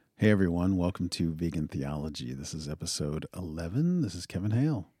Hey everyone, welcome to Vegan Theology. This is episode 11. This is Kevin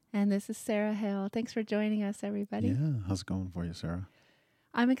Hale. And this is Sarah Hale. Thanks for joining us, everybody. Yeah, how's it going for you, Sarah?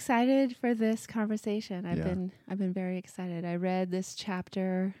 I'm excited for this conversation. I've Yeah. been very excited. I read this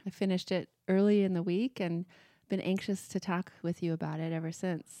chapter. I finished it early in the week and been anxious to talk with you about it ever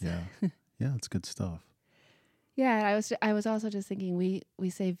since. Yeah. Yeah, it's good stuff. Yeah, I was also just thinking we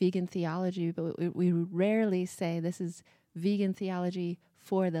say vegan theology, but we rarely say this is vegan theology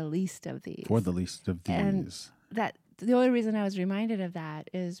for the least of these. For the least of these. And that the only reason I was reminded of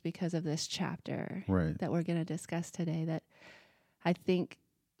that is because of this chapter Right. that we're going to discuss today that I think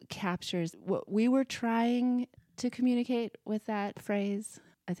captures what we were trying to communicate with that phrase.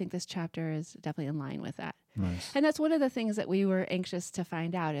 I think this chapter is definitely in line with that. Nice. And that's one of the things that we were anxious to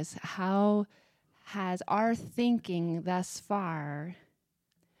find out is how has our thinking thus far,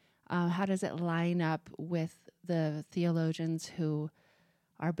 how does it line up with the theologians who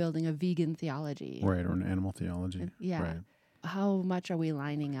are building a vegan theology? Right, or an animal theology. Yeah. Right. How much are we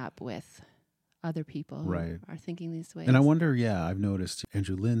lining up with other people who Right. are thinking these ways? And I wonder, I've noticed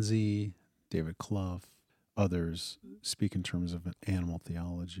Andrew Linzey, David Clough, others speak in terms of an animal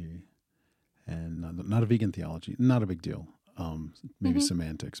theology and not a vegan theology. Not a big deal. Maybe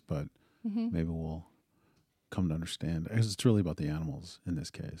semantics, but maybe we'll come to understand. Because it's really about the animals in this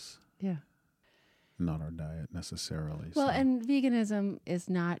case. Yeah. Not our diet necessarily. Well, so. and veganism is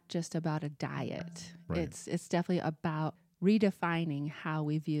not just about a diet. Right. It's definitely about redefining how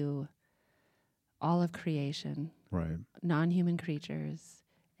we view all of creation, Right. non-human creatures,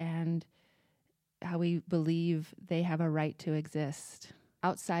 and how we believe they have a right to exist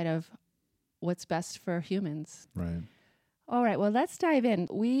outside of what's best for humans. Right. All right, well, let's dive in.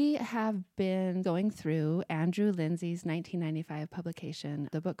 We have been going through Andrew Linzey's 1995 publication,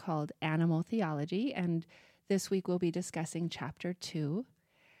 the book called Animal Theology, and this week we'll be discussing chapter 2.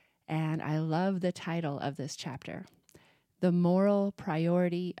 And I love the title of this chapter, The Moral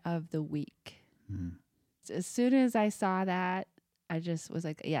Priority of the Week. Mm. As soon as I saw that, I just was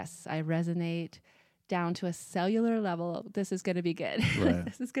like, yes, I resonate down to a cellular level. This is going to be good. Right.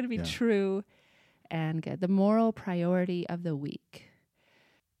 This is going to be true and good. The moral priority of the week.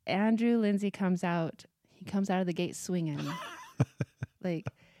 Andrew Linzey comes out of the gate swinging. Like,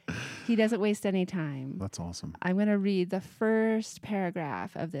 he doesn't waste any time. That's awesome. I'm going to read the first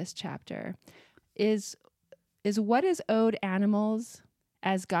paragraph of this chapter. Is what is owed animals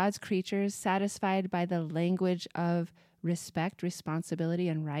as God's creatures satisfied by the language of respect, responsibility,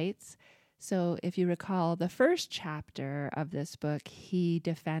 and rights? So if you recall, the first chapter of this book, he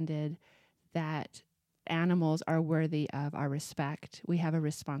defended that animals are worthy of our respect. We have a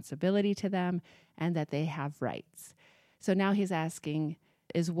responsibility to them and that they have rights. So now he's asking,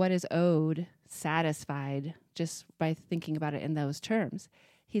 is what is owed satisfied just by thinking about it in those terms?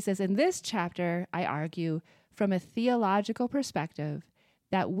 He says, in this chapter, I argue from a theological perspective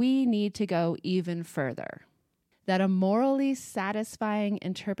that we need to go even further, that a morally satisfying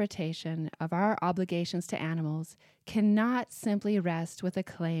interpretation of our obligations to animals cannot simply rest with a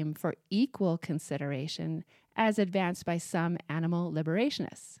claim for equal consideration as advanced by some animal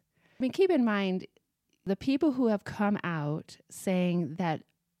liberationists. I mean, keep in mind, the people who have come out saying that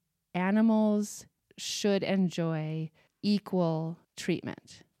animals should enjoy equal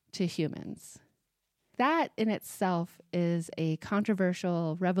treatment to humans, that in itself is a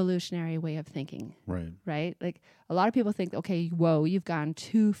controversial, revolutionary way of thinking. Right? Like, a lot of people think, okay, whoa, you've gone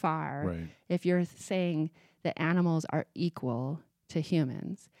too far. Right. If you're saying that animals are equal to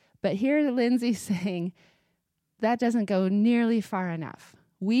humans. But here Linzey's saying that doesn't go nearly far enough.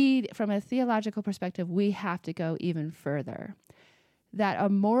 From a theological perspective, we have to go even further. That a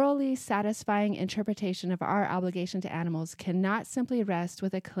morally satisfying interpretation of our obligation to animals cannot simply rest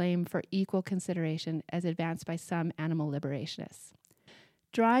with a claim for equal consideration as advanced by some animal liberationists.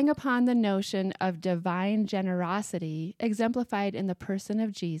 Drawing upon the notion of divine generosity exemplified in the person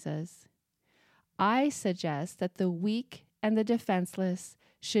of Jesus, I suggest that the weak and the defenseless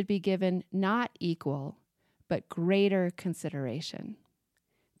should be given not equal, but greater consideration.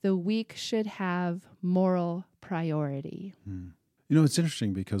 The weak should have moral priority. Mm. You know, it's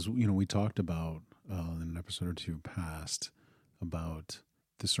interesting because, we talked about in an episode or two past about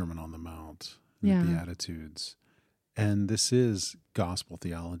the Sermon on the Mount, and the Beatitudes. And this is gospel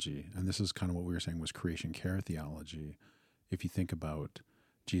theology. And this is kind of what we were saying was creation care theology. If you think about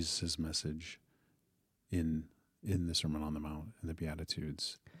Jesus' message in the Sermon on the Mount and the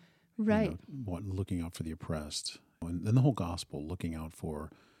Beatitudes. Right. Looking out for the oppressed. And the whole gospel, looking out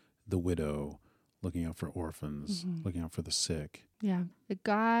for the widow, looking out for orphans, looking out for the sick. Yeah.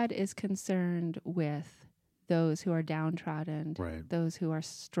 God is concerned with those who are downtrodden, right. those who are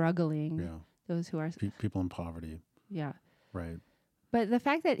struggling, those who are people in poverty. Yeah. Right. But the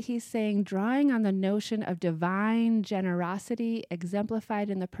fact that he's saying, drawing on the notion of divine generosity exemplified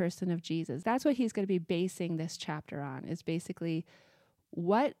in the person of Jesus, that's what he's going to be basing this chapter on, is basically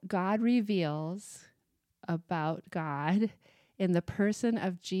what God reveals about God in the person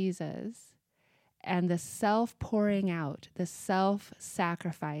of Jesus and the self-pouring out, the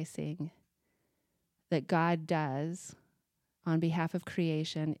self-sacrificing that God does on behalf of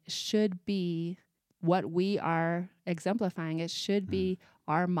creation should be what we are exemplifying. It should be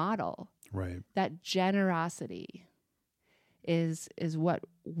our model. Right. That generosity is what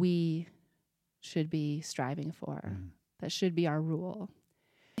we should be striving for. That should be our rule.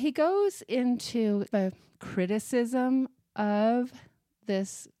 He goes into the criticism of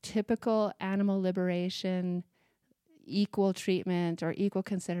this typical animal liberation, equal treatment or equal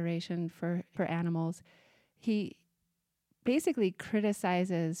consideration for animals. He basically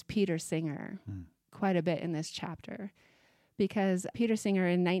criticizes Peter Singer quite a bit in this chapter, because Peter Singer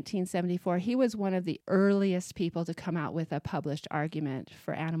in 1974, he was one of the earliest people to come out with a published argument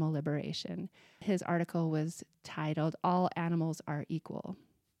for animal liberation. His article was titled, "All Animals Are Equal."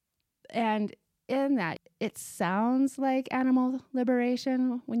 And in that, it sounds like animal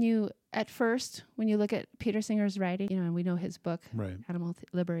liberation when you look at Peter Singer's writing, and we know his book, right. Animal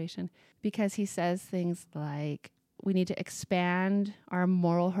Liberation, because he says things like, we need to expand our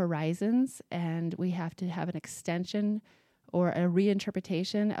moral horizons, and we have to have an extension or a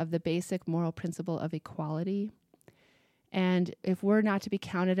reinterpretation of the basic moral principle of equality. And if we're not to be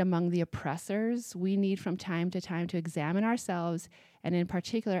counted among the oppressors, we need from time to time to examine ourselves, and in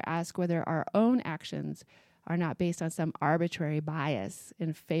particular ask whether our own actions are not based on some arbitrary bias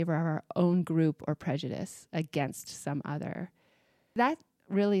in favor of our own group or prejudice against some other. That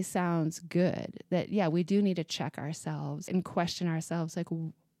really sounds good, that, we do need to check ourselves and question ourselves, like,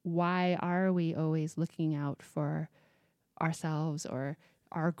 why are we always looking out for ourselves or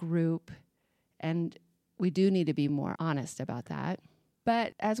our group? And we do need to be more honest about that.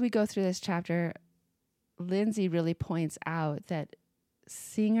 But as we go through this chapter, Linzey really points out that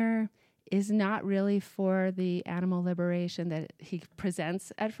Singer is not really for the animal liberation that he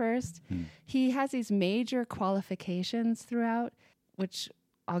presents at first. He has these major qualifications throughout, which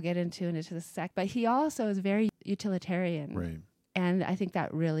I'll get into a sec, but he also is very utilitarian. Right. And I think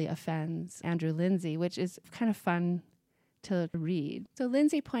that really offends Andrew Linzey, which is kind of fun to read. So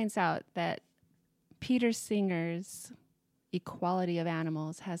Linzey points out that Peter Singer's equality of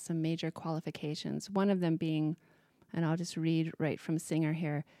animals has some major qualifications, one of them being, and I'll just read right from Singer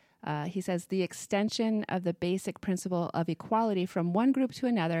here, he says, the extension of the basic principle of equality from one group to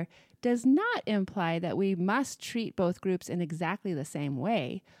another does not imply that we must treat both groups in exactly the same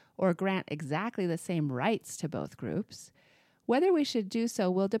way or grant exactly the same rights to both groups. Whether we should do so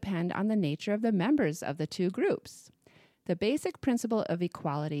will depend on the nature of the members of the two groups. The basic principle of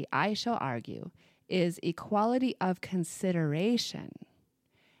equality, I shall argue, is equality of consideration.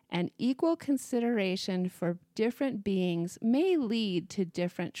 And equal consideration for different beings may lead to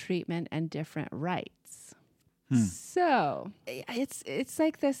different treatment and different rights. So it's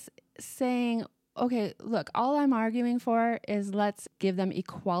like this saying, okay, look, all I'm arguing for is let's give them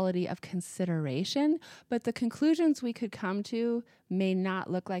equality of consideration, but the conclusions we could come to may not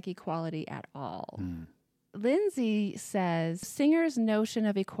look like equality at all. Linzey says Singer's notion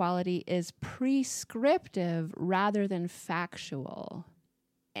of equality is prescriptive rather than factual.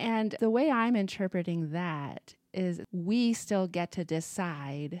 And the way I'm interpreting that is we still get to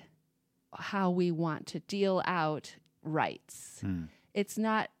decide how we want to deal out rights. It's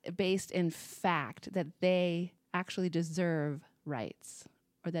not based in fact that they actually deserve rights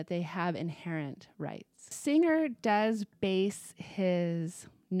or that they have inherent rights. Singer does base his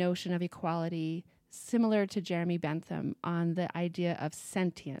notion of equality, similar to Jeremy Bentham, on the idea of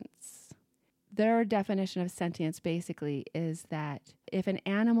sentience. Their definition of sentience basically is that if an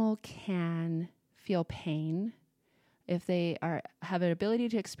animal can feel pain, if they have an ability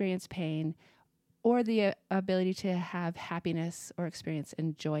to experience pain or the ability to have happiness or experience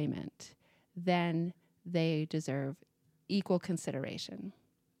enjoyment, then they deserve equal consideration.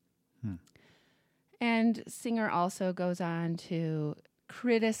 And Singer also goes on to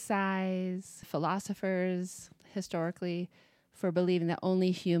criticize philosophers historically for believing that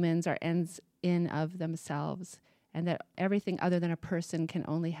only humans are ends in of themselves and that everything other than a person can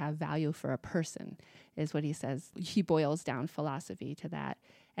only have value for a person, is what he says. He boils down philosophy to that.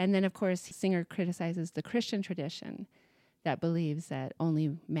 And then, of course, Singer criticizes the Christian tradition that believes that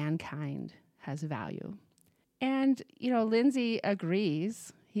only mankind has value. And, Linzey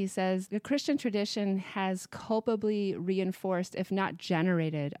agrees. He says the Christian tradition has culpably reinforced, if not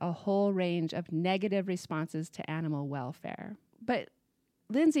generated, a whole range of negative responses to animal welfare. But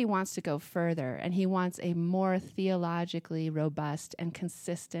Linzey wants to go further, and he wants a more theologically robust and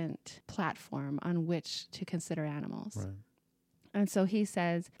consistent platform on which to consider animals. Right. And so he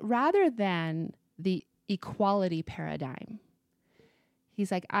says, rather than the equality paradigm,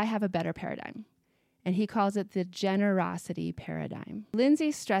 he's like, I have a better paradigm. And he calls it the generosity paradigm.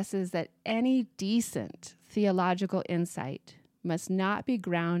 Linzey stresses that any decent theological insight must not be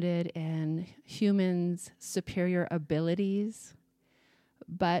grounded in humans' superior abilities,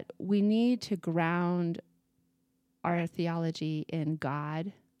 but we need to ground our theology in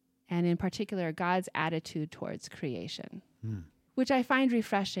God, and in particular, God's attitude towards creation, which I find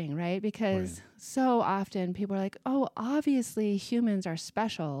refreshing, right? Because so often people are like, oh, obviously humans are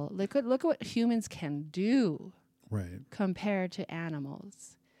special. Look at what humans can do compared to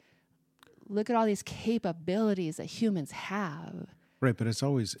animals. Look at all these capabilities that humans have. Right, but it's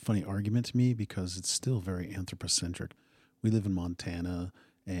always a funny argument to me because it's still very anthropocentric. We live in Montana,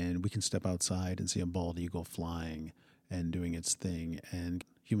 and we can step outside and see a bald eagle flying and doing its thing, and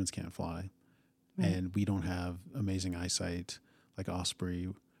humans can't fly. Right. And we don't have amazing eyesight like osprey.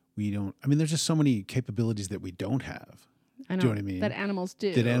 There's just so many capabilities that we don't have. I know, do you know what I mean? That animals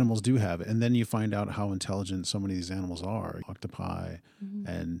do. That animals do have. And then you find out how intelligent so many of these animals are, octopi,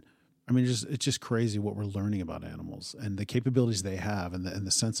 and it's just crazy what we're learning about animals and the capabilities they have, and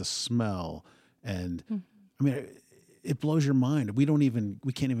the sense of smell. And it blows your mind. We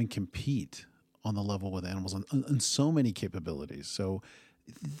can't even compete on the level with animals on so many capabilities. So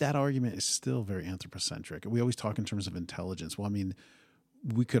that argument is still very anthropocentric. We always talk in terms of intelligence. Well,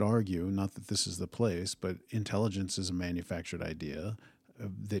 we could argue, not that this is the place, but intelligence is a manufactured idea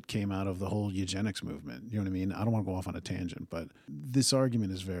that came out of the whole eugenics movement. You know what I mean? I don't want to go off on a tangent, but this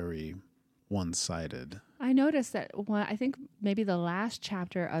argument is very one-sided. I noticed that I think maybe the last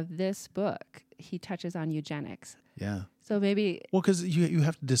chapter of this book, he touches on eugenics. Yeah. So maybe... Well, because you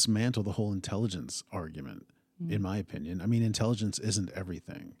have to dismantle the whole intelligence argument, in my opinion. Intelligence isn't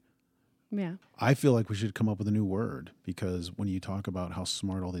everything. Yeah. I feel like we should come up with a new word, because when you talk about how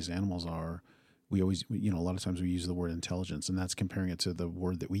smart all these animals are, we always, a lot of times we use the word intelligence, and that's comparing it to the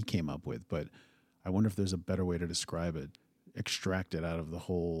word that we came up with. But I wonder if there's a better way to describe it, extract it out of the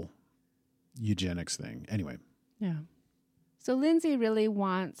whole eugenics thing. Anyway. Yeah. So Linzey really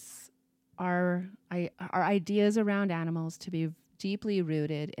wants our ideas around animals to be deeply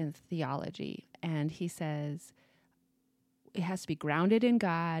rooted in theology. And he says it has to be grounded in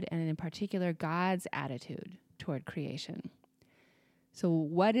God, and in particular, God's attitude toward creation. So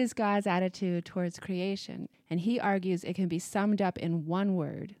what is God's attitude towards creation? And he argues it can be summed up in one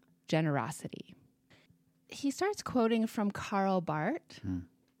word: generosity. He starts quoting from Karl Barth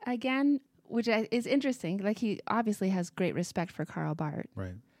again, which is interesting. Like, he obviously has great respect for Karl Barth.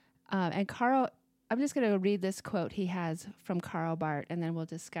 Right. And Karl, I'm just going to read this quote he has from Karl Barth, and then we'll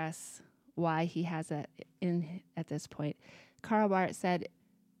discuss why he has it in at this point. Karl Barth said,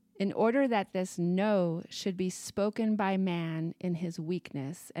 "In order that this no should be spoken by man in his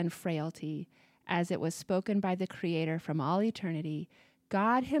weakness and frailty, as it was spoken by the Creator from all eternity,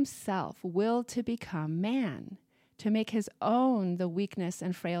 God himself willed to become man, to make his own the weakness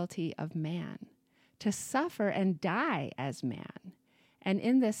and frailty of man, to suffer and die as man, and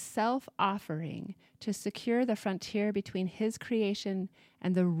in this self-offering to secure the frontier between his creation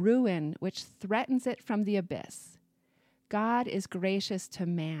and the ruin which threatens it from the abyss. God is gracious to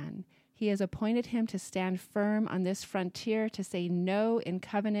man. He has appointed him to stand firm on this frontier, to say no in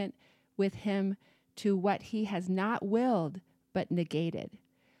covenant with him to what he has not willed but negated.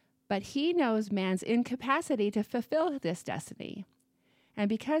 But he knows man's incapacity to fulfill this destiny. And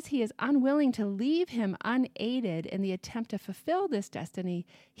because he is unwilling to leave him unaided in the attempt to fulfill this destiny,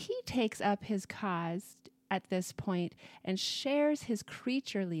 he takes up his cause at this point and shares his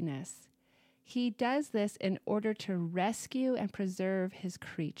creatureliness. He does this in order to rescue and preserve his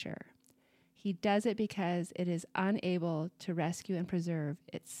creature. He does it because it is unable to rescue and preserve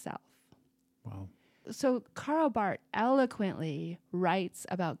itself." Wow. So Karl Barth eloquently writes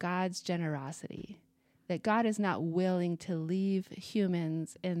about God's generosity, that God is not willing to leave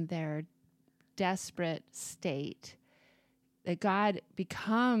humans in their desperate state, that God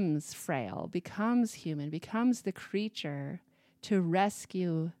becomes frail, becomes human, becomes the creature to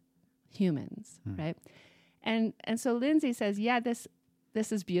rescue humans, right? And so Linzey says, yeah, this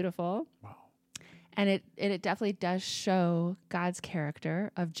is beautiful. Wow. And it definitely does show God's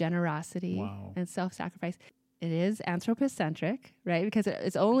character of generosity and self-sacrifice. It is anthropocentric, right? Because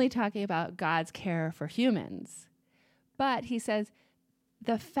it's only talking about God's care for humans. But he says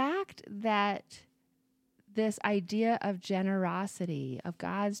the fact that this idea of generosity, of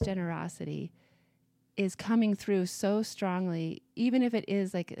God's generosity, is coming through so strongly, even if it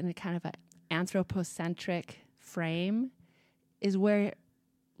is like in a kind of an anthropocentric frame, is where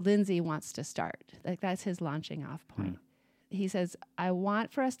Linzey wants to start. Like that's his launching off point. He says, I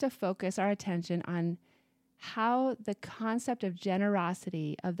want for us to focus our attention on how the concept of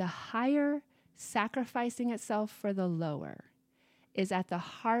generosity, of the higher sacrificing itself for the lower, is at the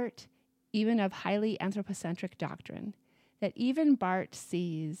heart even of highly anthropocentric doctrine, that even Barth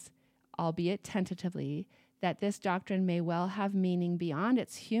sees, albeit tentatively, that this doctrine may well have meaning beyond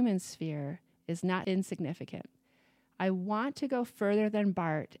its human sphere is not insignificant. I want to go further than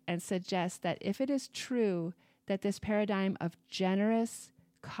Barth and suggest that if it is true that this paradigm of generous,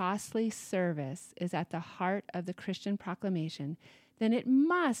 costly service is at the heart of the Christian proclamation, then it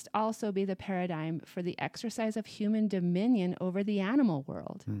must also be the paradigm for the exercise of human dominion over the animal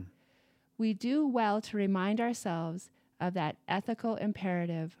world. We do well to remind ourselves of that ethical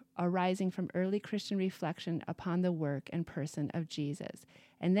imperative arising from early Christian reflection upon the work and person of Jesus.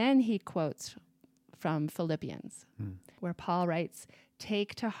 And then he quotes from Philippians, where Paul writes,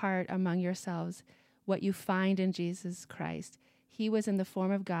 take to heart among yourselves what you find in Jesus Christ. He was in the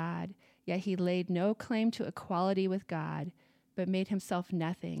form of God, yet he laid no claim to equality with God, but made himself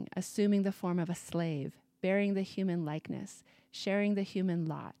nothing, assuming the form of a slave, bearing the human likeness, sharing the human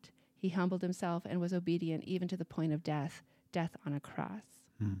lot. He humbled himself and was obedient even to the point of death on a cross.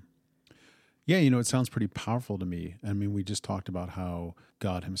 Yeah, you know, it sounds pretty powerful to me. I mean, we just talked about how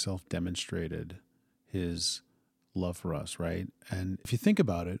God himself demonstrated his love for us, right? And if you think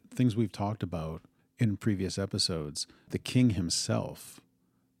about it, things we've talked about in previous episodes, the king himself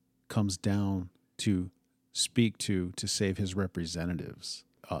comes down to speak to save his representatives,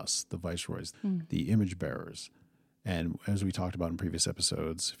 us, the viceroys, the image bearers. And as we talked about in previous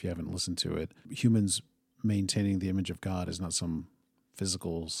episodes, if you haven't listened to it, humans maintaining the image of God is not some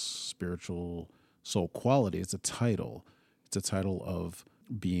physical, spiritual, soul quality. It's a title. It's a title of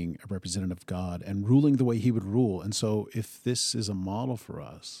being a representative of God and ruling the way he would rule. And so if this is a model for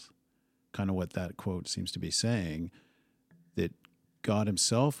us, kind of what that quote seems to be saying, that God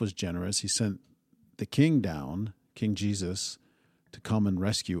himself was generous. He sent the king down, King Jesus, to come and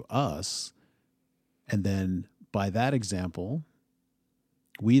rescue us. And then by that example,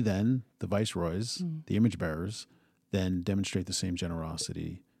 we then, the viceroys, the image bearers, then demonstrate the same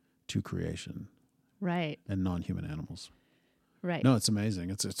generosity to creation. Right. And non-human animals. Right. No, it's amazing.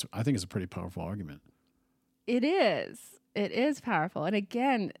 It's I think it's a pretty powerful argument. It is. It is powerful. And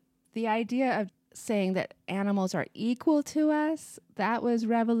again, the idea of saying that animals are equal to us, that was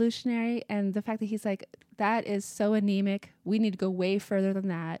revolutionary. And the fact that he's like, that is so anemic. We need to go way further than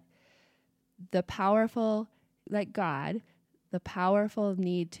that. The powerful, like God, the powerful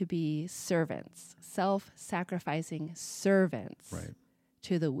need to be servants, self-sacrificing servants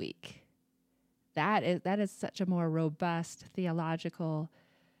to the weak. That is such a more robust theological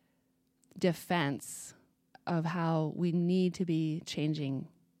defense of how we need to be changing.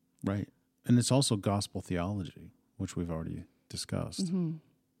 Right. And it's also gospel theology, which we've already discussed.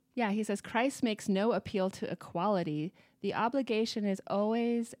 Yeah, he says, Christ makes no appeal to equality. The obligation is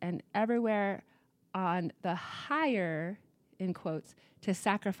always and everywhere on the higher, in quotes, to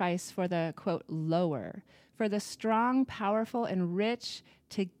sacrifice for the, quote, lower, for the strong, powerful, and rich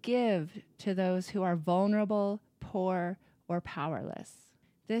to give to those who are vulnerable, poor, or powerless.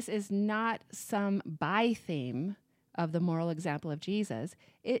 This is not some by-theme of the moral example of Jesus.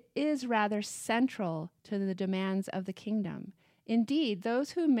 It is rather central to the demands of the kingdom. Indeed,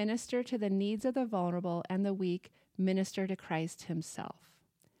 those who minister to the needs of the vulnerable and the weak minister to Christ himself.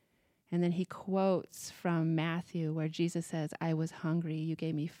 And then he quotes from Matthew where Jesus says, I was hungry, you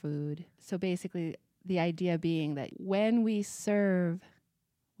gave me food. So basically the idea being that when we serve,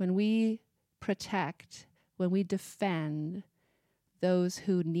 when we protect, when we defend those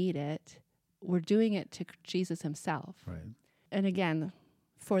who need it, we're doing it to Jesus himself. Right. And again,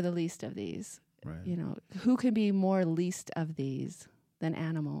 for the least of these, Right. you know, who can be more least of these than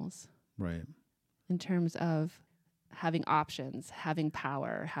animals? Right. In terms of having options, having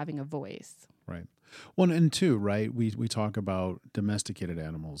power, having a voice. Right. One and two, right? We talk about domesticated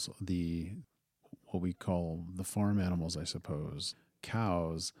animals, what we call the farm animals, I suppose.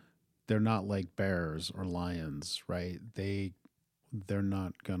 Cows, they're not like bears or lions, right? They're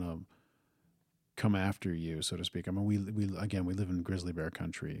not gonna come after you, so to speak. I mean, we live in grizzly bear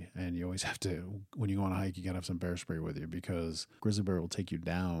country, and you always have to, when you go on a hike, you gotta have some bear spray with you because grizzly bear will take you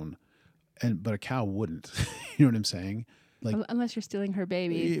down, but a cow wouldn't. You know what I'm saying? Like, unless you're stealing her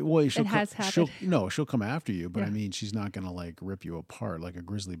baby. well, it has happened. She'll come after you, but Yeah. I mean, she's not going to like rip you apart like a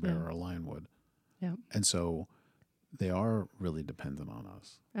grizzly bear or a lion would. Yeah. And so they are really dependent on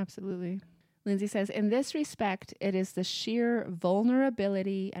us. Absolutely. Linzey says, in this respect, it is the sheer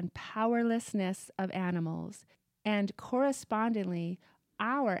vulnerability and powerlessness of animals, and correspondingly,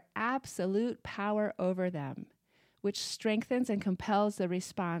 our absolute power over them, which strengthens and compels the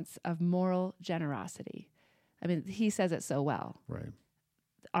response of moral generosity. I mean, he says it so well. Right.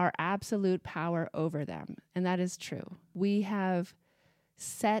 Our absolute power over them. And that is true. We have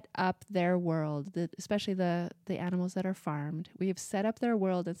set up their world, especially the animals that are farmed. We have set up their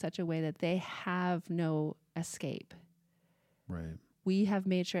world in such a way that they have no escape. Right. We have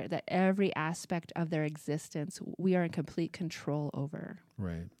made sure that every aspect of their existence, we are in complete control over.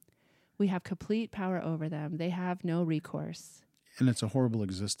 Right. We have complete power over them. They have no recourse. And it's a horrible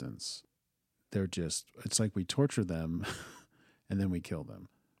existence. It's like we torture them and then we kill them.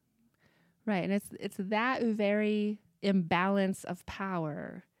 Right. And it's that very imbalance of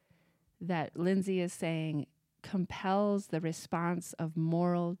power that Linzey is saying compels the response of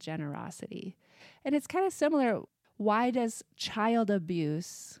moral generosity. And it's kind of similar. Why does child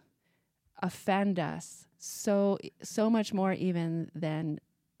abuse offend us so much more even than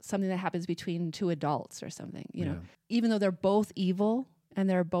something that happens between two adults or something? You know, even though they're both evil and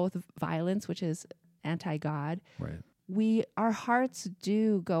they're both violence, which is anti-God. Right. Our hearts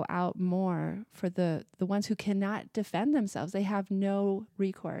do go out more for the ones who cannot defend themselves. They have no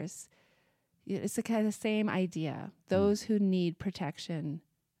recourse. It's the kind of same idea. Those who need protection,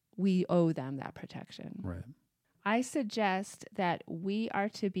 we owe them that protection. Right. I suggest that we are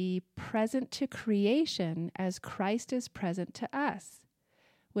to be present to creation as Christ is present to us.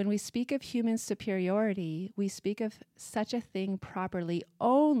 When we speak of human superiority, we speak of such a thing properly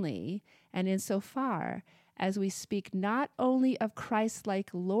only and insofar as we speak not only of Christ-like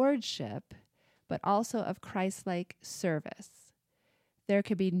lordship, but also of Christ-like service. There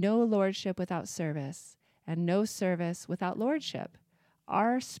could be no lordship without service, and no service without lordship.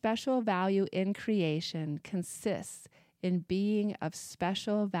 Our special value in creation consists in being of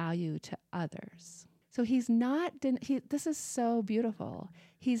special value to others. So he's not, this is so beautiful.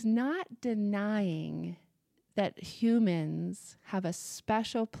 He's not denying that humans have a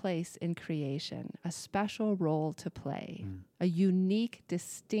special place in creation, a special role to play. A unique,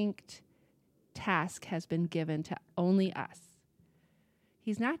 distinct task has been given to only us.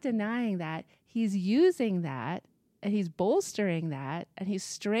 He's not denying that. He's using that, and he's bolstering that, and he's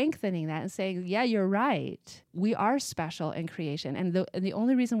strengthening that and saying, yeah, you're right. We are special in creation. And the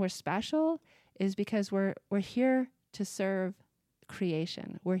only reason we're special is because we're here to serve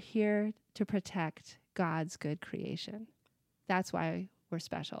creation. We're here to protect God's good creation. That's why we're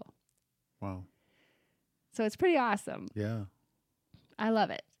special. Wow. So it's pretty awesome. Yeah. I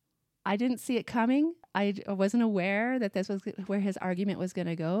love it. I didn't see it coming. I wasn't aware that this was where his argument was going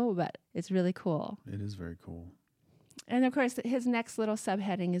to go, but it's really cool. It is very cool. And of course, his next little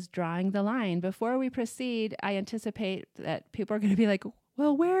subheading is drawing the line. Before we proceed, I anticipate that people are going to be like,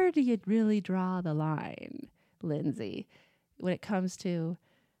 well, where do you really draw the line, Linzey, when it comes to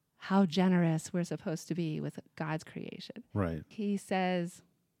how generous we're supposed to be with God's creation? Right. He says,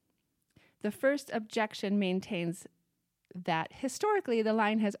 the first objection maintains that historically the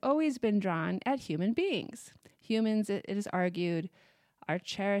line has always been drawn at human beings. Humans, it is argued, are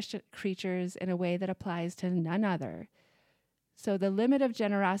cherished creatures in a way that applies to none other. So the limit of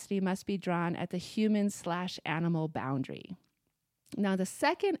generosity must be drawn at the human/animal boundary. Now, the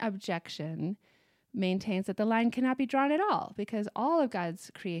second objection maintains that the line cannot be drawn at all because all of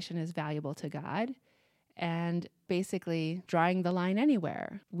God's creation is valuable to God, and basically drawing the line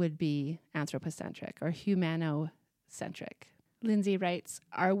anywhere would be anthropocentric or humanocentric. Linzey writes,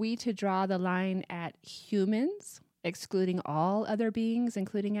 are we to draw the line at humans, excluding all other beings,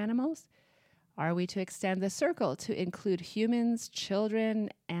 including animals? Are we to extend the circle to include humans, children,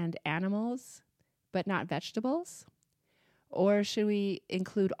 and animals, but not vegetables? Or should we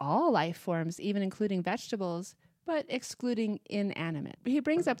include all life forms, even including vegetables, but excluding inanimate? He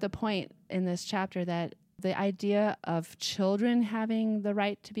brings up the point in this chapter that the idea of children having the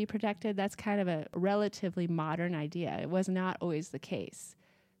right to be protected, that's kind of a relatively modern idea. It was not always the case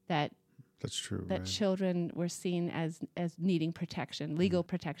that that's true. That right. children were seen as needing protection, legal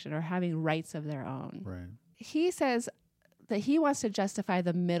protection, or having rights of their own. Right. He says that he wants to justify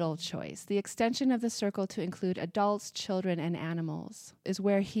the middle choice. The extension of the circle to include adults, children, and animals is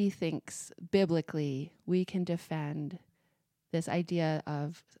where he thinks biblically we can defend this idea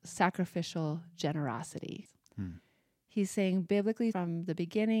of sacrificial generosity. He's saying biblically from the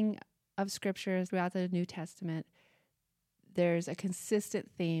beginning of Scripture throughout the New Testament, there's a consistent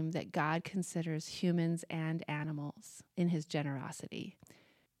theme that God considers humans and animals in his generosity.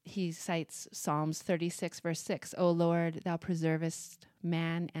 He cites Psalms 36, verse 6, O Lord, thou preservest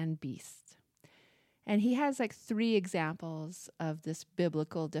man and beast. And he has like 3 examples of this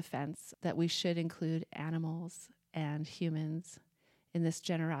biblical defense that we should include animals and humans in this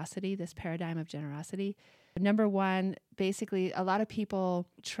generosity, this paradigm of generosity. Number 1, basically, a lot of people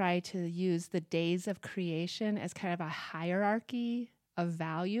try to use the days of creation as kind of a hierarchy of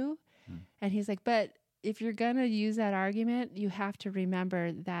value. And he's like, but if you're going to use that argument, you have to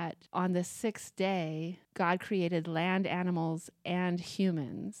remember that on the 6th day, God created land animals and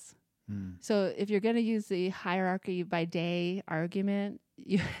humans. So if you're going to use the hierarchy by day argument,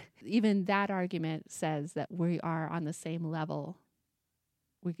 even that argument says that we are on the same level.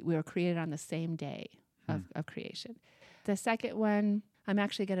 We were created on the same day of creation. The second one, I'm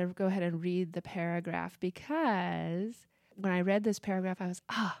actually going to go ahead and read the paragraph, because when I read this paragraph, I was,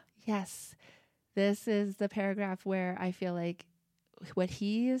 yes, this is the paragraph where I feel like what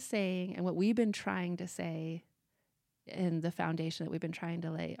he is saying and what we've been trying to say and the foundation that we've been trying to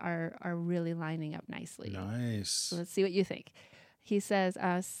lay are really lining up nicely. Nice. So let's see what you think. He says,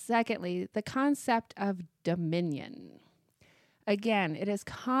 secondly, the concept of dominion. Again, it is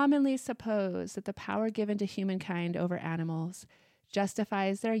commonly supposed that the power given to humankind over animals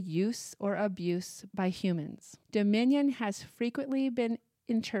justifies their use or abuse by humans. Dominion has frequently been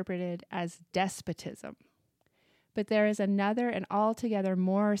interpreted as despotism. But there is another and altogether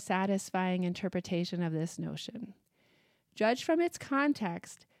more satisfying interpretation of this notion. Judged from its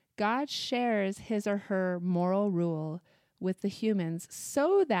context, God shares his or her moral rule with the humans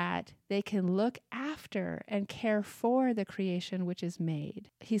so that they can look after and care for the creation which is made.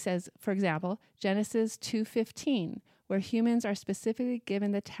 He says, for example, Genesis 2:15, where humans are specifically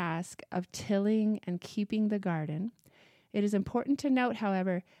given the task of tilling and keeping the garden. It is important to note,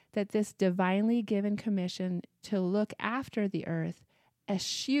 however, that this divinely given commission to look after the earth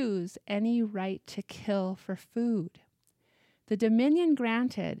eschews any right to kill for food. The dominion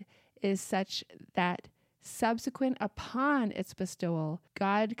granted is such that subsequent upon its bestowal,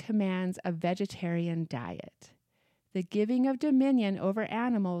 God commands a vegetarian diet. The giving of dominion over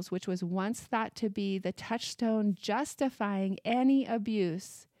animals, which was once thought to be the touchstone justifying any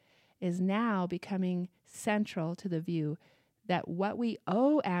abuse, is now becoming central to the view that what we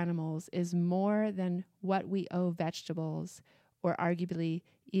owe animals is more than what we owe vegetables or arguably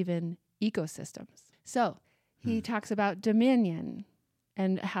even ecosystems. So he talks about dominion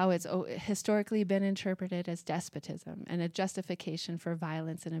and how it's historically been interpreted as despotism and a justification for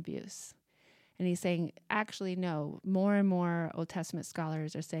violence and abuse. And he's saying, actually, no, more and more Old Testament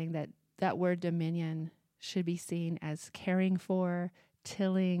scholars are saying that that word dominion should be seen as caring for,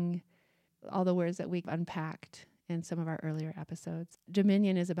 tilling, all the words that we unpacked in some of our earlier episodes.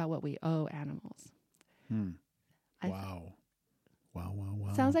 Dominion is about what we owe animals. Wow. Wow.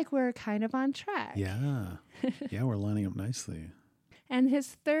 Sounds like we're kind of on track. Yeah. Yeah, we're lining up nicely. And his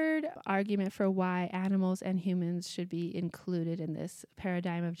third argument for why animals and humans should be included in this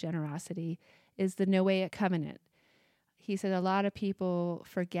paradigm of generosity is the Noahic covenant. He said a lot of people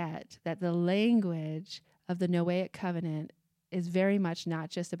forget that the language of the Noahic covenant is very much not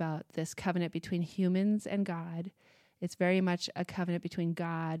just about this covenant between humans and God. It's very much a covenant between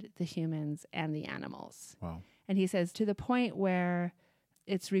God, the humans, and the animals. Wow. And he says to the point where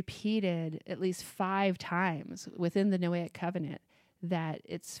it's repeated at least 5 times within the Noahic covenant that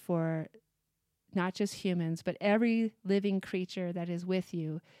it's for not just humans, but every living creature that is with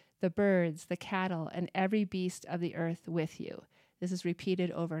you, the birds, the cattle, and every beast of the earth with you. This is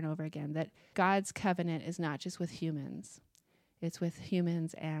repeated over and over again, that God's covenant is not just with humans. It's with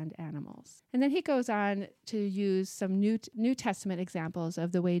humans and animals. And then he goes on to use some New Testament examples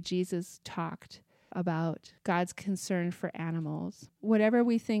of the way Jesus talked about God's concern for animals. Whatever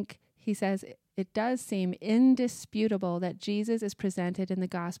we think, he says, it does seem indisputable that Jesus is presented in the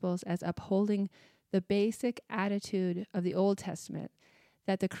Gospels as upholding the basic attitude of the Old Testament,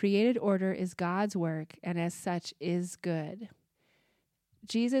 that the created order is God's work and as such is good.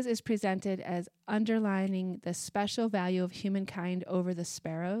 Jesus is presented as underlining the special value of humankind over the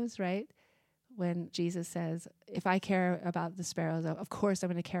sparrows, right? When Jesus says, if I care about the sparrows, of course I'm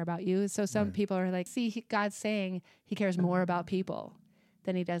going to care about you. So some people are like, see, God's saying he cares more about people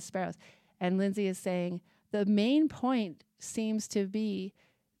than he does sparrows. And Linzey is saying the main point seems to be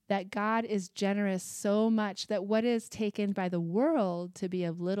that God is generous so much that what is taken by the world to be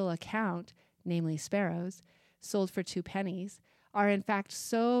of little account, namely sparrows, sold for 2 pennies, are in fact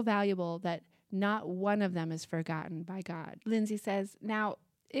so valuable that not one of them is forgotten by God. Linzey says, now,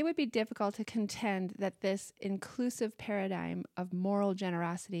 it would be difficult to contend that this inclusive paradigm of moral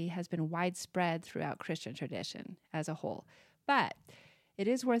generosity has been widespread throughout Christian tradition as a whole. But it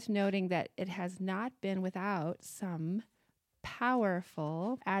is worth noting that it has not been without some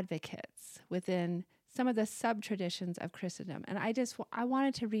powerful advocates within some of the sub-traditions of Christendom. And I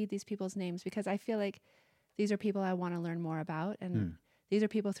wanted to read these people's names because I feel like these are people I want to learn more about. And these are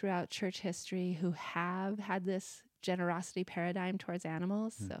people throughout church history who have had this generosity paradigm towards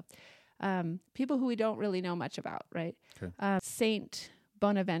animals. So people who we don't really know much about, right? Okay. Saint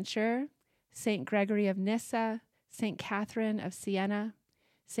Bonaventure, Saint Gregory of Nyssa, Saint Catherine of Siena,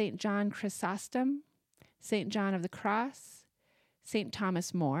 Saint John Chrysostom, Saint John of the Cross, Saint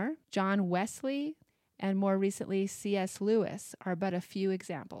Thomas More, John Wesley, and more recently C.S. Lewis are but a few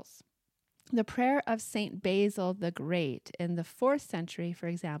examples. The prayer of Saint Basil the Great in the 4th century, for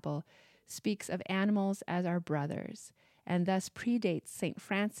example, speaks of animals as our brothers, and thus predates Saint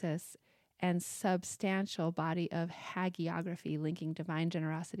Francis and substantial body of hagiography linking divine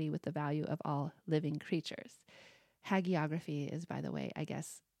generosity with the value of all living creatures. Hagiography is, by the way, I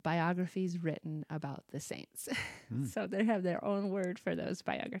guess, biographies written about the saints. So they have their own word for those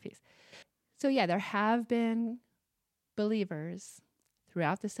biographies. So yeah, there have been believers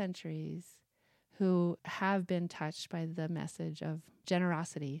throughout the centuries who have been touched by the message of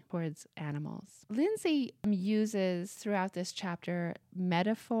generosity towards animals. Linzey uses throughout this chapter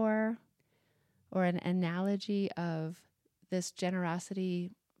metaphor or an analogy of this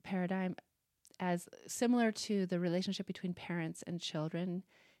generosity paradigm as similar to the relationship between parents and children.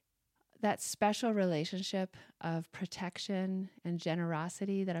 That special relationship of protection and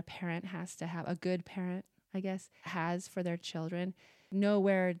generosity that a parent has to have, a good parent, I guess, has for their children.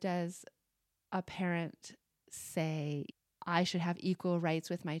 Nowhere does a parent say, I should have equal rights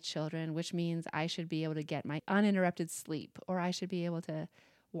with my children, which means I should be able to get my uninterrupted sleep, or I should be able to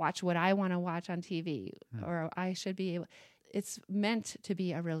watch what I want to watch on TV, or I should be able. It's meant to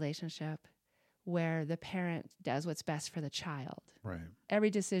be a relationship where the parent does what's best for the child. Right.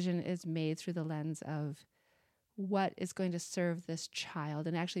 Every decision is made through the lens of what is going to serve this child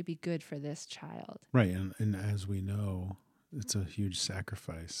and actually be good for this child. Right. And as we know, it's a huge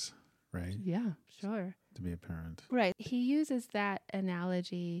sacrifice, right? Yeah, sure. To be a parent. Right. He uses that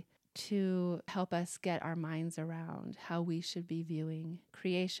analogy to help us get our minds around how we should be viewing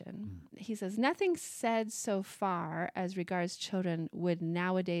creation. He says, nothing said so far as regards children would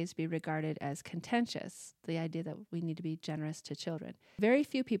nowadays be regarded as contentious, the idea that we need to be generous to children. Very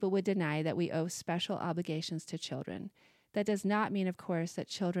few people would deny that we owe special obligations to children. That does not mean, of course, that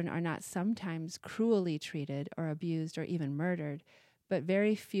children are not sometimes cruelly treated or abused or even murdered, but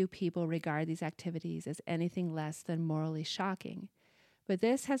very few people regard these activities as anything less than morally shocking. But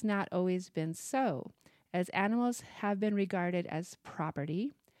this has not always been so, as animals have been regarded as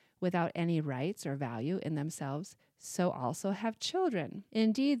property without any rights or value in themselves, so also have children.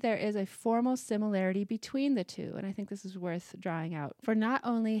 Indeed, there is a formal similarity between the two, and I think this is worth drawing out. For not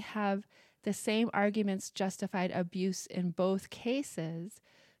only have the same arguments justified abuse in both cases,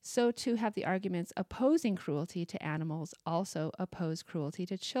 so too have the arguments opposing cruelty to animals also oppose cruelty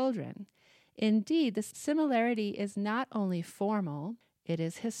to children. Indeed, the similarity is not only formal, it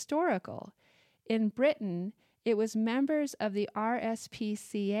is historical. In Britain, it was members of the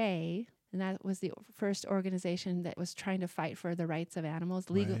RSPCA, and that was the first organization that was trying to fight for the rights of animals,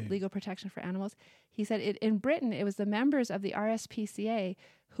 legal protection for animals. He said in Britain, it was the members of the RSPCA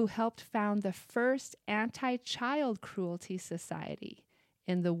who helped found the first anti-child cruelty society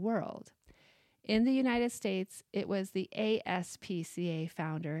in the world. In the United States, it was the ASPCA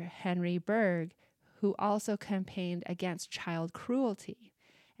founder, Henry Bergh, who also campaigned against child cruelty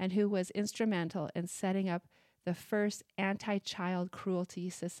and who was instrumental in setting up the first anti-child cruelty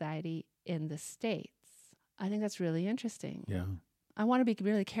society in the States. I think that's really interesting. Yeah. I want to be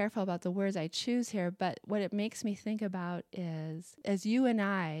really careful about the words I choose here, but what it makes me think about is, as you and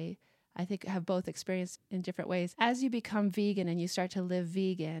I think have both experienced in different ways, as you become vegan and you start to live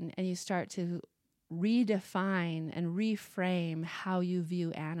vegan and you start to redefine and reframe how you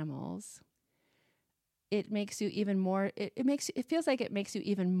view animals, it makes you even more, it feels like it makes you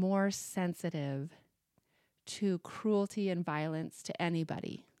even more sensitive to cruelty and violence to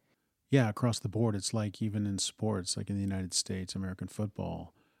anybody. Yeah, across the board. It's like even in sports, like in the United States, American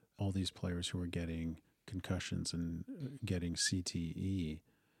football, all these players who are getting concussions and getting CTE,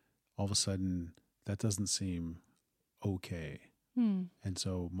 all of a sudden that doesn't seem okay. And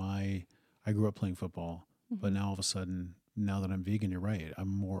so I grew up playing football, but now all of a sudden, now that I'm vegan, you're right, I'm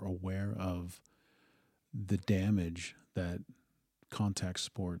more aware of the damage that contact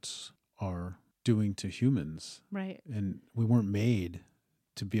sports are doing to humans. Right. And we weren't made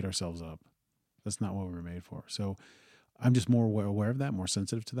to beat ourselves up. That's not what we were made for. So I'm just more aware of that, more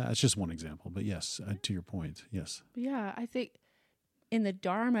sensitive to that. It's just one example, but yes, to your point, yes. Yeah, I think in the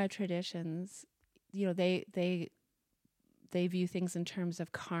Dharma traditions, they view things in terms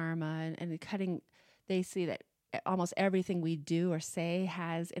of karma and cutting. They see that almost everything we do or say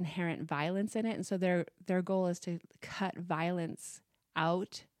has inherent violence in it, and so their goal is to cut violence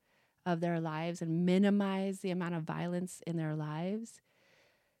out of their lives and minimize the amount of violence in their lives.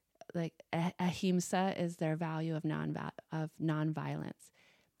 Like ahimsa is their value of nonviolence,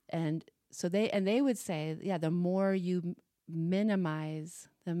 and so they would say, yeah, the more you minimize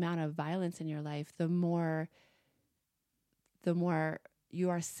the amount of violence in your life, the more you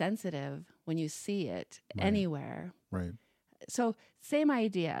are sensitive when you see it anywhere. Right. So same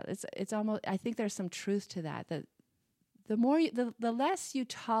idea. It's almost. I think there's some truth to that. That the less you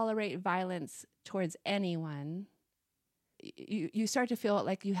tolerate violence towards anyone, you start to feel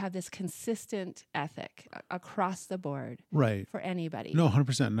like you have this consistent ethic across the board, right, for anybody. No,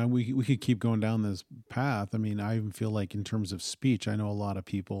 100%. Now we could keep going down this path. I mean, I even feel like in terms of speech, I know a lot of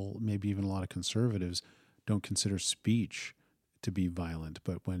people, maybe even a lot of conservatives, don't consider speech to be violent.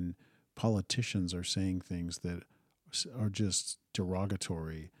 But when politicians are saying things that are just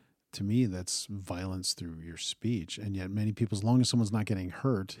derogatory, to me, that's violence through your speech. And yet many people, as long as someone's not getting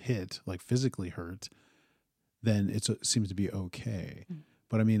hit, like physically hurt, then it seems to be okay. Mm.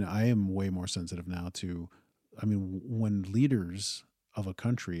 But I mean, I am way more sensitive now to, I mean, when leaders of a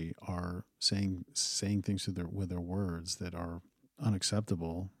country are saying things with their words that are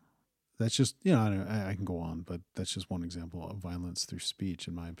unacceptable, that's just, I can go on, but that's just one example of violence through speech,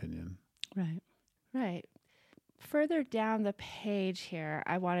 in my opinion. Right. Further down the page here,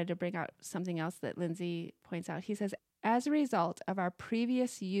 I wanted to bring out something else that Linzey points out. He says, as a result of our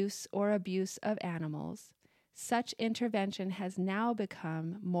previous use or abuse of animals, such intervention has now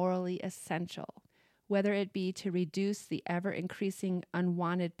become morally essential, whether it be to reduce the ever-increasing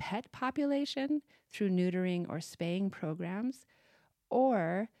unwanted pet population through neutering or spaying programs,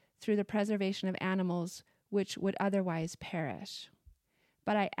 or through the preservation of animals which would otherwise perish.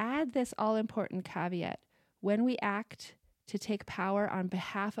 But I add this all-important caveat: when we act to take power on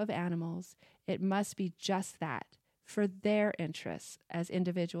behalf of animals, it must be just that, for their interests as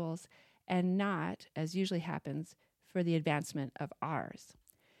individuals, and not, as usually happens, for the advancement of ours.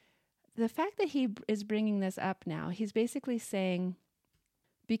 The fact that he is bringing this up now, he's basically saying,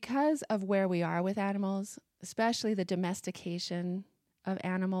 because of where we are with animals, especially the domestication of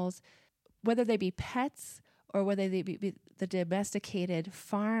animals, whether they be pets or whether they be the domesticated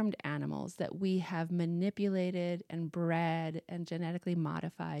farmed animals that we have manipulated and bred and genetically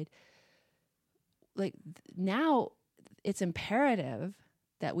modified, like now it's imperative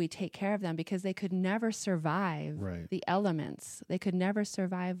that we take care of them because they could never survive the elements. They could never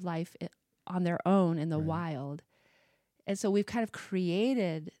survive life on their own in the wild. And so we've kind of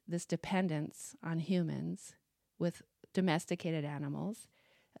created this dependence on humans with domesticated animals.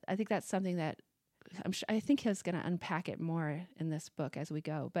 I think that's something that I think he's going to unpack it more in this book as we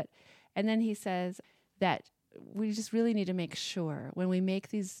go. And then he says that we just really need to make sure when we make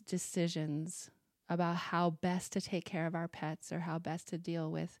these decisions about how best to take care of our pets or how best to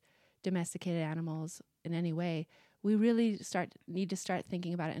deal with domesticated animals in any way, we really need to start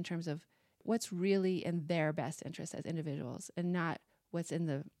thinking about it in terms of what's really in their best interest as individuals and not what's in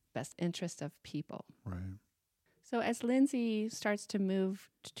the best interest of people. Right. So as Linzey starts to move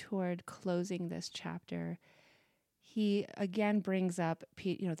toward closing this chapter, he again brings up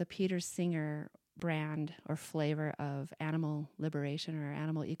the Peter Singer brand or flavor of animal liberation or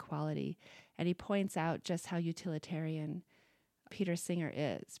animal equality. And he points out just how utilitarian Peter Singer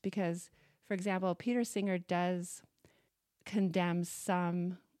is. Because, for example, Peter Singer does condemn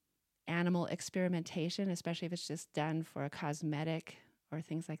some animal experimentation, especially if it's just done for a cosmetic or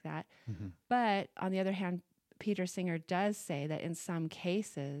things like that. Mm-hmm. But on the other hand, Peter Singer does say that in some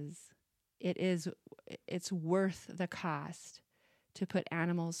cases, it's worth the cost to put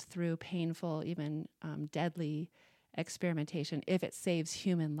animals through painful, even deadly experimentation if it saves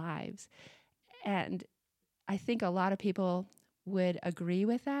human lives. And I think a lot of people would agree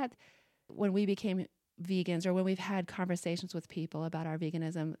with that. When we became vegans or when we've had conversations with people about our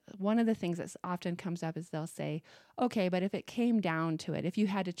veganism, one of the things that often comes up is they'll say, okay, but if it came down to it, if you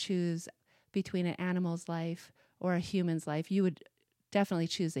had to choose between an animal's life or a human's life, you would definitely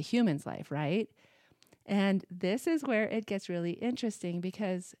choose the human's life, right? And this is where it gets really interesting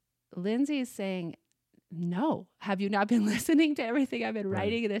because Linzey is saying, no, have you not been listening to everything I've been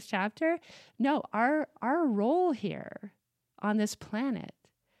writing in this chapter? No, our role here on this planet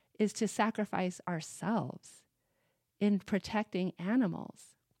is to sacrifice ourselves. in protecting animals,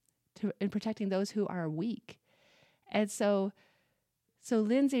 in protecting those who are weak. And so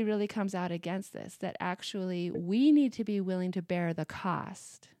Linzey really comes out against this, that actually we need to be willing to bear the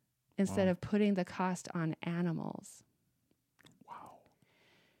cost instead of putting the cost on animals. Wow.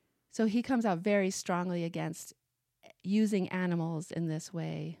 So he comes out very strongly against using animals in this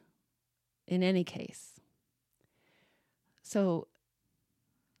way in any case. So,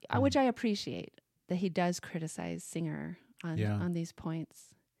 which I appreciate that he does criticize Singer on these points.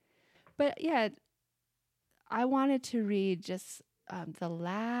 But yeah, I wanted to read just the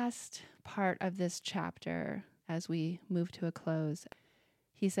last part of this chapter as we move to a close.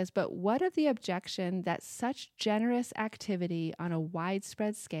 He says, "But what of the objection that such generous activity on a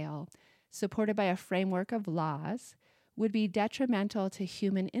widespread scale, supported by a framework of laws, would be detrimental to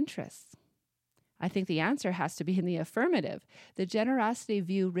human interests? I think the answer has to be in the affirmative. The generosity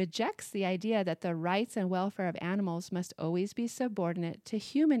view rejects the idea that the rights and welfare of animals must always be subordinate to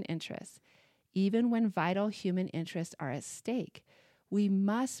human interests, even when vital human interests are at stake. We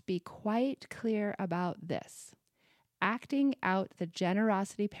must be quite clear about this. Acting out the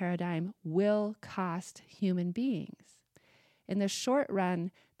generosity paradigm will cost human beings. In the short run,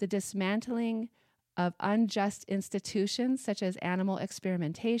 the dismantling of unjust institutions such as animal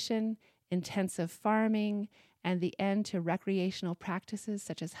experimentation, intensive farming, and the end to recreational practices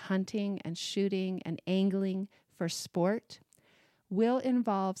such as hunting and shooting and angling for sport will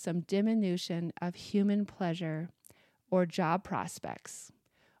involve some diminution of human pleasure or job prospects,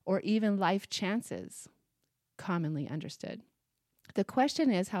 or even life chances, commonly understood. The question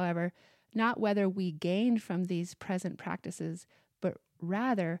is, however, not whether we gain from these present practices, but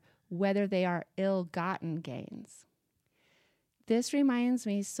rather whether they are ill-gotten gains. This reminds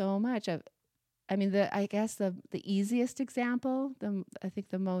me so much of, the easiest example, I think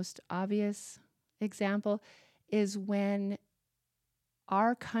the most obvious example is when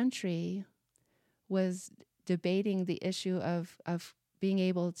our country was debating the issue of being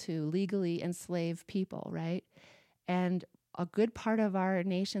able to legally enslave people, right? And a good part of our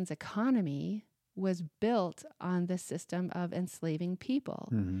nation's economy was built on the system of enslaving people.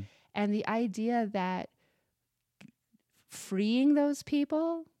 Mm-hmm. And the idea that freeing those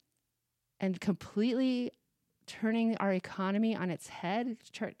people and completely turning our economy on its head,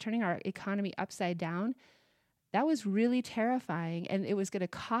 turning our economy upside down, that was really terrifying. And it was going to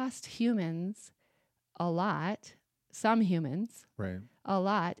cost humans a lot, some humans, right, a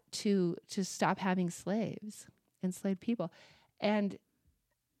lot to stop having slaves, enslaved people. And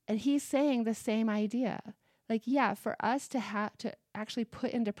he's saying the same idea. Like, yeah, for us to have to actually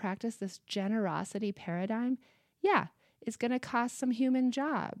put into practice this generosity paradigm, yeah, it's going to cost some human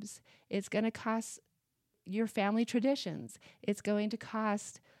jobs. It's going to cost your family traditions. It's going to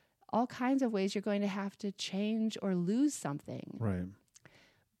cost all kinds of ways you're going to have to change or lose something. Right.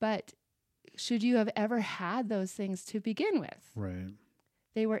 But should you have ever had those things to begin with? Right.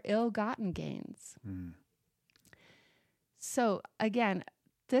 They were ill-gotten gains. Mm. So again,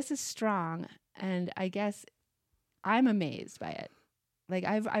 this is strong, and I guess I'm amazed by it. Like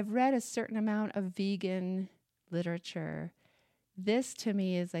I've read a certain amount of vegan literature. This to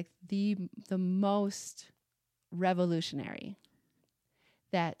me is like the most revolutionary.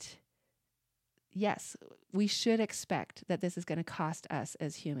 That yes, we should expect that this is going to cost us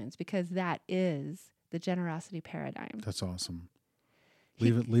as humans, because that is the generosity paradigm. That's awesome.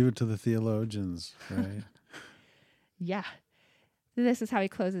 Leave it to the theologians, right? Yeah. This is how he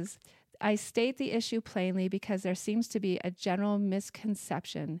closes. I state the issue plainly because there seems to be a general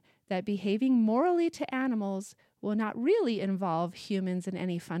misconception that behaving morally to animals will not really involve humans in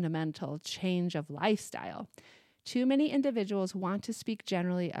any fundamental change of lifestyle. Too many individuals want to speak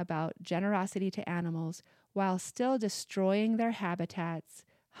generally about generosity to animals while still destroying their habitats,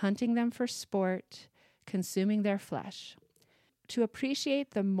 hunting them for sport, consuming their flesh. To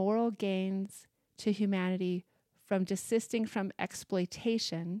appreciate the moral gains to humanity from desisting from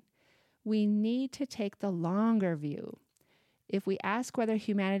exploitation, we need to take the longer view. If we ask whether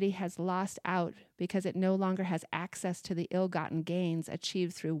humanity has lost out because it no longer has access to the ill-gotten gains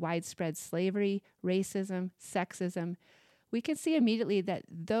achieved through widespread slavery, racism, sexism, we can see immediately that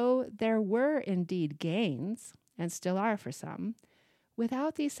though there were indeed gains, and still are for some,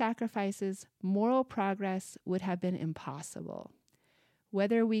 without these sacrifices, moral progress would have been impossible.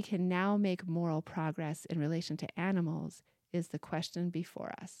 Whether we can now make moral progress in relation to animals is the question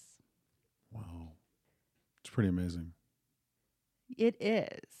before us. Wow. It's pretty amazing. It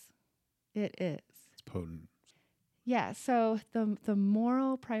is. It is. It's potent. Yeah, so the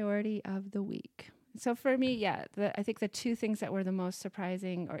moral priority of the week. So for me, yeah, I think the two things that were the most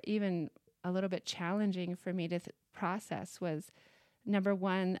surprising or even a little bit challenging for me to process was, number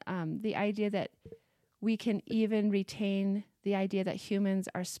one, the idea that we can even retain the idea that humans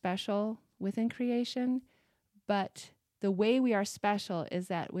are special within creation, but the way we are special is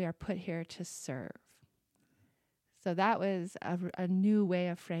that we are put here to serve. So that was a new way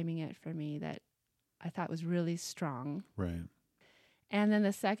of framing it for me that I thought was really strong. Right. And then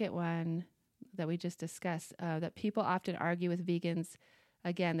the second one that we just discussed, that people often argue with vegans,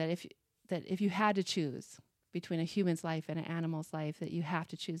 again, that if you had to choose between a human's life and an animal's life, that you have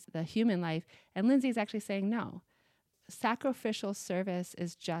to choose the human life. And Linzey is actually saying no. Sacrificial service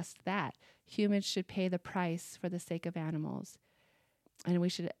is just that. Humans should pay the price for the sake of animals. And we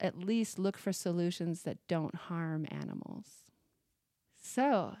should at least look for solutions that don't harm animals.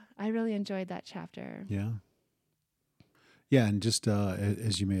 So I really enjoyed that chapter. Yeah. Yeah, and just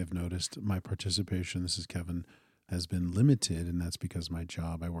as you may have noticed, my participation, this is Kevin, has been limited, and that's because my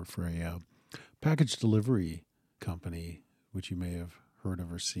job, I work for a package delivery company, which you may have heard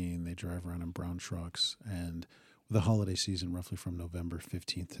of or seen. They drive around in brown trucks, and with the holiday season, roughly from November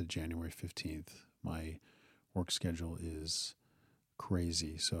 15th to January 15th, my work schedule is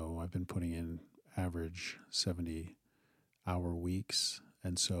crazy. So I've been putting in average 70-hour weeks,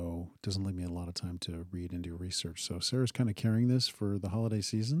 and so it doesn't leave me a lot of time to read and do research. So Sarah's kind of carrying this for the holiday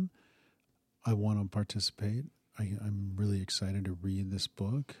season. I want to participate. I'm really excited to read this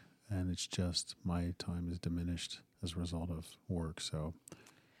book, and it's just my time is diminished as a result of work. So,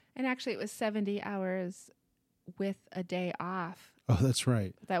 and actually, it was 70 hours with a day off. Oh, that's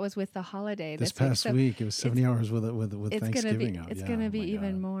right. That was with the holiday. This past week, it was 70 hours with Thanksgiving out. It's going to be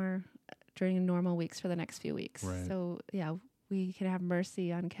even more during normal weeks for the next few weeks. Right. So, yeah, we can have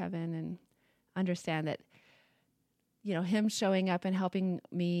mercy on Kevin and understand that, him showing up and helping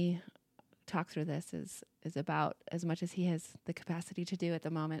me talk through this is about as much as he has the capacity to do at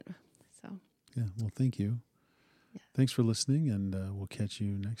the moment. So, yeah, well, thank you. Yeah. Thanks for listening, and we'll catch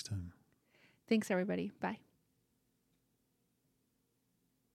you next time. Thanks, everybody. Bye.